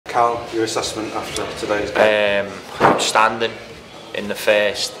Carl, your assessment after today's game? Outstanding in the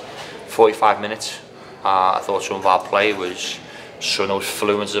first 45 minutes. I thought some of our play was some of those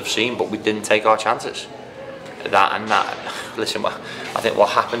fluences I've seen, but we didn't take our chances. Listen, I think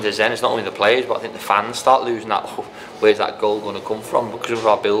what happens is then it's not only the players, but I think the fans start losing that. Oh, where's that goal going to come from? Because of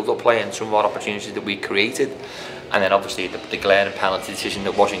our build-up play and some of our opportunities that we created, and then obviously the glaring penalty decision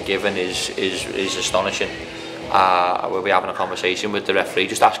that wasn't given is astonishing. We'll be having a conversation with the referee,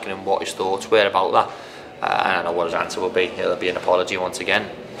 just asking him what his thoughts were about that, and I know what his answer will be. It'll be an apology once again.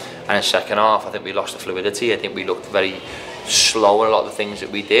 And in the second half, I think we lost the fluidity. I think we looked very slow in a lot of the things that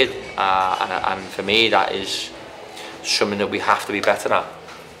we did, and for me that is something that we have to be better at.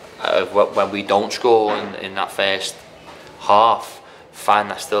 When we don't score in that first half, find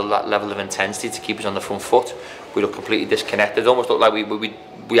that still that level of intensity to keep us on the front foot. We look completely disconnected. It almost looked like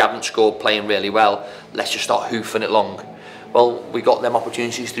we haven't scored playing really well. Let's just start hoofing it long. Well, we got them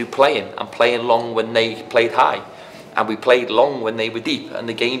opportunities through playing long when they played high, and we played long when they were deep, and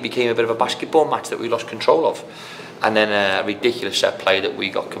the game became a bit of a basketball match that we lost control of. And then a ridiculous set play that we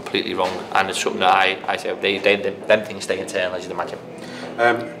got completely wrong, and it's something that I say them things stay internal, as you'd imagine.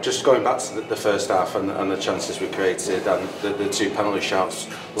 Just going back to the first half and the chances we created and the two penalty shouts,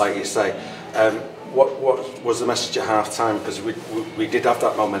 like you say, what was the message at half time? Because we did have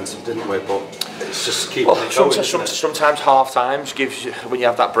that momentum, didn't we? But it's just keeping it going. Sometimes half times gives you, when you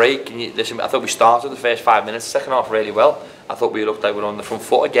have that break. And listen, I thought we started the first 5 minutes, the second half really well. I thought we looked like we were on the front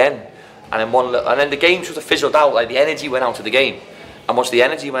foot again. And then the game sort of fizzled out, like the energy went out of the game. And once the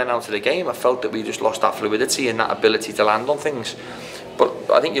energy went out of the game, I felt that we just lost that fluidity and that ability to land on things. But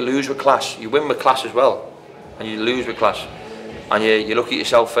I think you lose with class. You win with class as well, and you lose with class. And you look at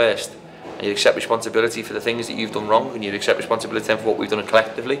yourself first, and you accept responsibility for the things that you've done wrong, and you accept responsibility for what we've done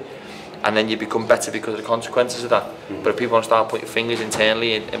collectively. And then you become better because of the consequences of that. But if people want to start putting fingers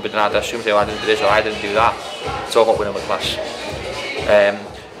internally and within our dressing room, say, oh, I didn't do this or I didn't do that, it's all about winning with class.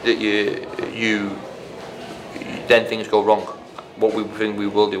 That you then things go wrong. What we think we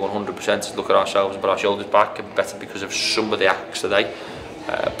will do 100% is look at ourselves and put our shoulders back and be better because of some of the acts today,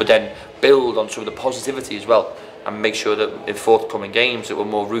 but then build on some of the positivity as well and make sure that in forthcoming games that we're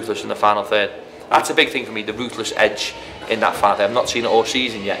more ruthless in the final third. That's a big thing for me, the ruthless edge in that final third. I've not seen it all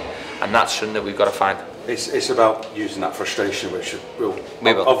season yet, and that's something that we've got to find. It's about using that frustration, which will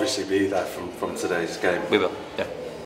obviously be there from today's game. We will, yeah.